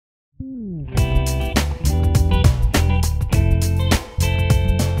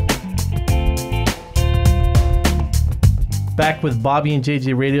Back with Bobby and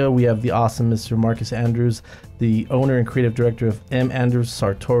JJ Radio, we have the awesome Mr. Marcus Andrews, the owner and creative director of M. Andrews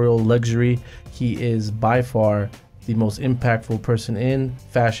Sartorial Luxury. He is by far the most impactful person in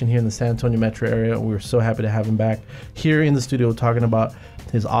fashion here in the San Antonio metro area. We're so happy to have him back here in the studio talking about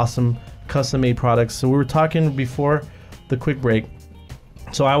his awesome custom-made products. So we were talking before the quick break.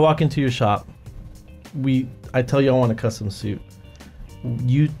 So I walk into your shop. I tell you I want a custom suit.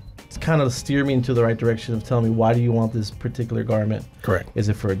 You kind of steer me into the right direction of telling me, why do you want this particular garment? Correct. Is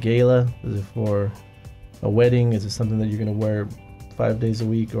it for a gala? Is it for a wedding? Is it something that you're going to wear 5 days a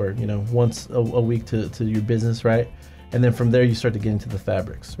week, or once a week to your business, right? And then from there you start to get into the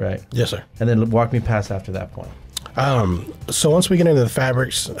fabrics, right? Yes, sir. And then walk me past after that point. So once we get into the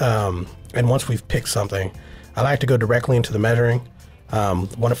fabrics, and once we've picked something, I like to go directly into the measuring.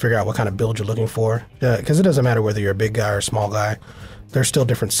 Want to figure out what kind of build you're looking for, because it doesn't matter whether you're a big guy or a small guy. There's still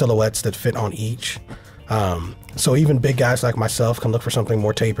different silhouettes that fit on each. So even big guys like myself can look for something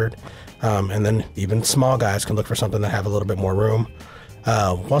more tapered. And then even small guys can look for something that have a little bit more room.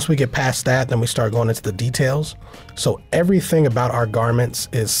 Once we get past that, then we start going into the details. So everything about our garments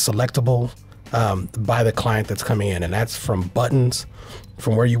is selectable by the client that's coming in. And that's from buttons,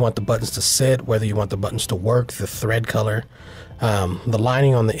 from where you want the buttons to sit, whether you want the buttons to work, the thread color, the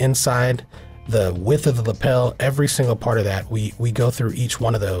lining on the inside, the width of the lapel, every single part of that, we go through each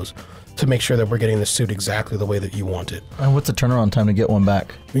one of those to make sure that we're getting the suit exactly the way that you want it. And what's the turnaround time to get one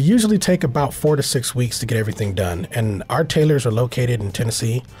back? We usually take about 4 to 6 weeks to get everything done. And our tailors are located in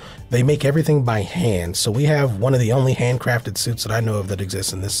Tennessee. They make everything by hand. So we have one of the only handcrafted suits that I know of that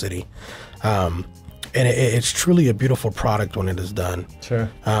exists in this city. And it's truly a beautiful product when it is done. Sure.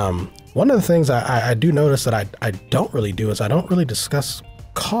 One of the things I do notice that I don't really do is I don't really discuss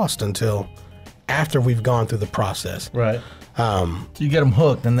cost until after we've gone through the process. Right. So you get them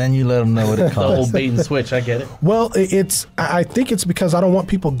hooked and then you let them know what it costs. The whole bait and switch, I get it. Well, I think it's because I don't want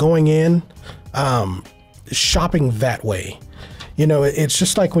people going in shopping that way. It's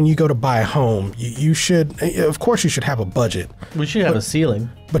just like when you go to buy a home, you should, of course you should have a budget. We should have a ceiling.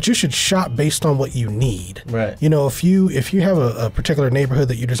 But you should shop based on what you need. Right. If you have a particular neighborhood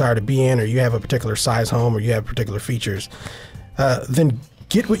that you desire to be in, or you have a particular size home, or you have particular features, then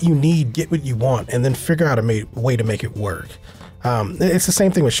get what you need, get what you want, and then figure out a way to make it work. It's the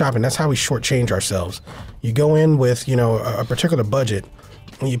same thing with shopping. That's how we shortchange ourselves. You go in with, a particular budget,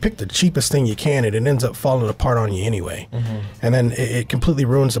 and you pick the cheapest thing you can, and it ends up falling apart on you anyway. Mm-hmm. And then it completely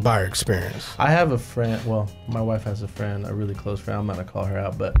ruins the buyer experience. I have a friend, well, my wife has a friend, a really close friend. I'm not going to call her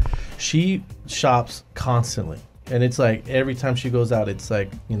out, but she shops constantly. And it's like every time she goes out, it's like,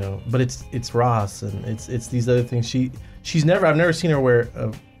 but it's Ross and it's these other things. I've never seen her wear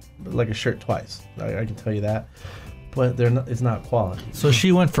a shirt twice. I can tell you that, but it's not quality. So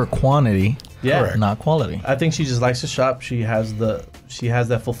she went for quantity, yeah, not quality. I think she just likes to shop. She has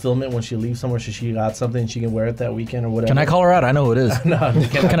that fulfillment when she leaves somewhere. She got something, she can wear it that weekend or whatever. Can I call her out? I know who it is. No,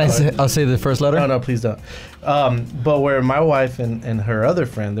 I'll say the first letter. No, please don't. But where my wife and her other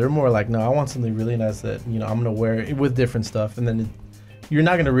friend, they're more like, no, I want something really nice that I'm gonna wear it with different stuff, and then you're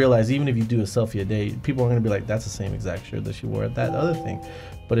not gonna realize, even if you do a selfie a day, people are gonna be like, that's the same exact shirt that she wore at that other thing.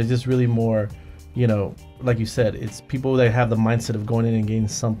 But it's just really more, like you said, it's people that have the mindset of going in and getting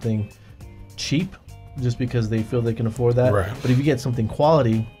something cheap just because they feel they can afford that. Right. But if you get something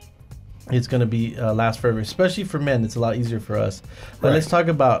quality, it's going to be last forever, especially for men. It's a lot easier for us. But right. Let's talk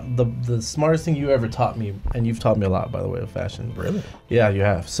about the smartest thing you ever taught me, and you've taught me a lot, by the way, of fashion. Really? Yeah, you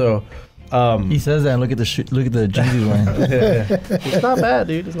have. So he says that, and look at the jeans he's wearing. Yeah. It's not bad,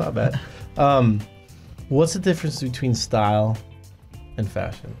 dude. It's not bad. What's the difference between style and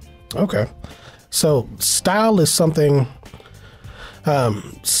fashion? Okay. So style is something,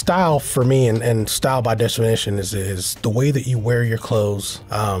 style for me, and style by definition is the way that you wear your clothes,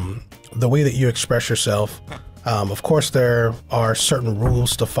 the way that you express yourself. Of course, there are certain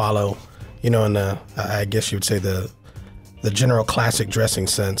rules to follow, in the, I guess you would say the general classic dressing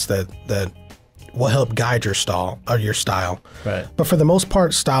sense that will help guide your style. Right. But for the most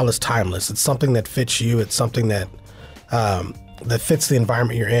part, style is timeless. It's something that fits you. It's something that fits the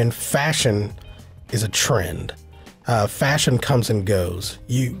environment you're in. Fashion is a trend. Fashion comes and goes.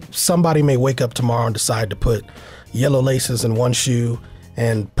 Somebody may wake up tomorrow and decide to put yellow laces in one shoe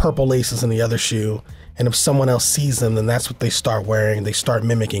and purple laces in the other shoe. And if someone else sees them, then that's what they start wearing. They start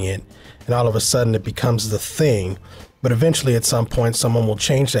mimicking it. And all of a sudden it becomes the thing. But eventually at some point, someone will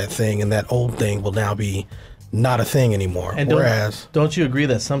change that thing, and that old thing will now be not a thing anymore. And don't you agree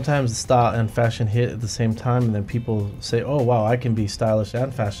that sometimes style and fashion hit at the same time, and then people say, "Oh, wow, I can be stylish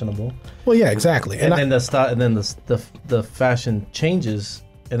and fashionable." Well, yeah, exactly. And then the fashion changes,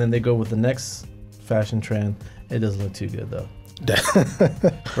 and then they go with the next fashion trend. It doesn't look too good though.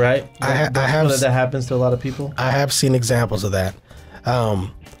 Right? That happens to a lot of people. I have seen examples of that.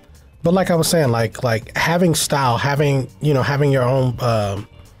 But like I was saying, like having style, having your own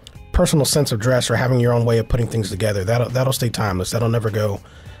personal sense of dress, or having your own way of putting things together, that'll stay timeless. That'll never go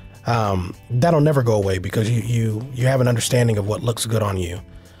away, because you have an understanding of what looks good on you.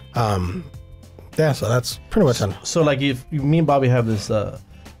 So that's pretty much it. So like if me and Bobby have this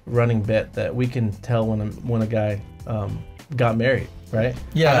running bet that we can tell when a guy got married, right?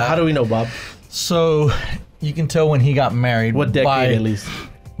 Yeah. How do we know, Bob? So you can tell when he got married. What decade at least?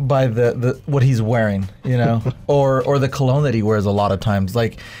 By the what he's wearing, or the cologne that he wears a lot of times.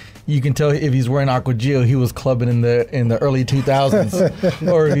 Like, you can tell if he's wearing Aqua Gio, he was clubbing in the early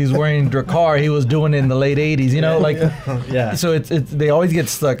 2000s, or if he's wearing Drakkar, he was doing it in the late 80s. Yeah. So it's they always get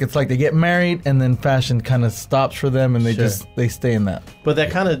stuck. It's like they get married and then fashion kind of stops for them, and they stay in that. But that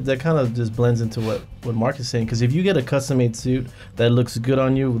kind of just blends into what Mark is saying, because if you get a custom made suit that looks good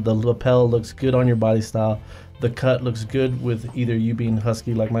on you, the lapel looks good on your body style, the cut looks good with either you being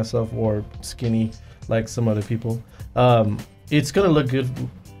husky like myself or skinny like some other people, it's gonna look good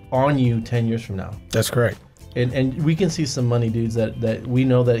on you 10 years from now. That's correct. And we can see some money dudes that we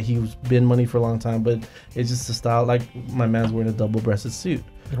know that he's been money for a long time, but it's just the style. Like my man's wearing a double-breasted suit.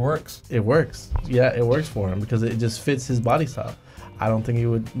 It works. It works. Yeah, it works for him because it just fits his body style. I don't think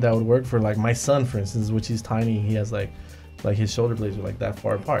that would work for like my son, for instance, which he's tiny. He has like his shoulder blades are like that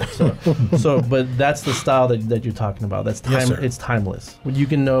far apart. So but that's the style that you're talking about. That's time. Yes, it's timeless. You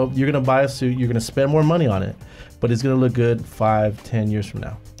can know you're gonna buy a suit, you're gonna spend more money on it, but it's gonna look good 5-10 years from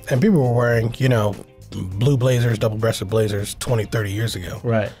now. And people were wearing, blue blazers, double-breasted blazers 20, 30 years ago.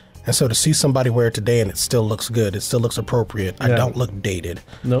 Right. And so to see somebody wear it today and it still looks good, it still looks appropriate, I don't look dated.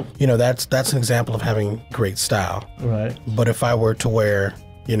 Nope. That's an example of having great style. Right. But if I were to wear,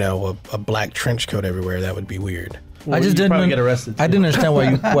 a black trench coat everywhere, that would be weird. Well, I just didn't probably get arrested too. I didn't understand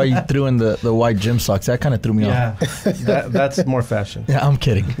why you threw in the white gym socks. That kind of threw me off. That's more fashion. Yeah, I'm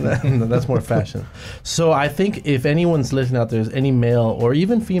kidding. That's more fashion. So I think if anyone's listening out there, any male or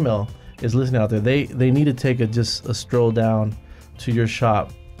even female is listening out there, they need to take a stroll down to your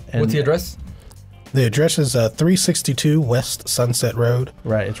shop. And what's the address? The address is 362 West Sunset Road.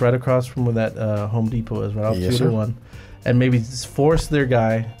 Right. It's right across from where that Home Depot is, right off 201. And maybe just force their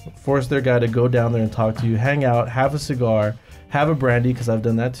guy to go down there and talk to you, hang out, have a cigar, have a brandy, because I've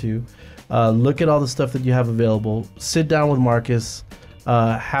done that too. Look at all the stuff that you have available. Sit down with Marcus,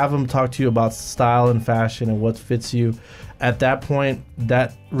 have him talk to you about style and fashion and what fits you. At that point,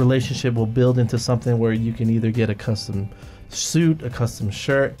 that relationship will build into something where you can either get a custom suit, a custom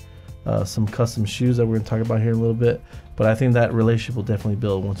shirt, some custom shoes that we're going to talk about here in a little bit. But I think that relationship will definitely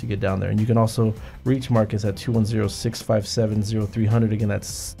build once you get down there. And you can also reach Marcus at 210-657-0300. Again,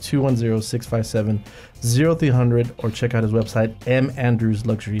 that's 210-657-0300, or check out his website,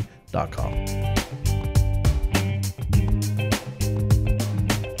 mandrewsluxury.com.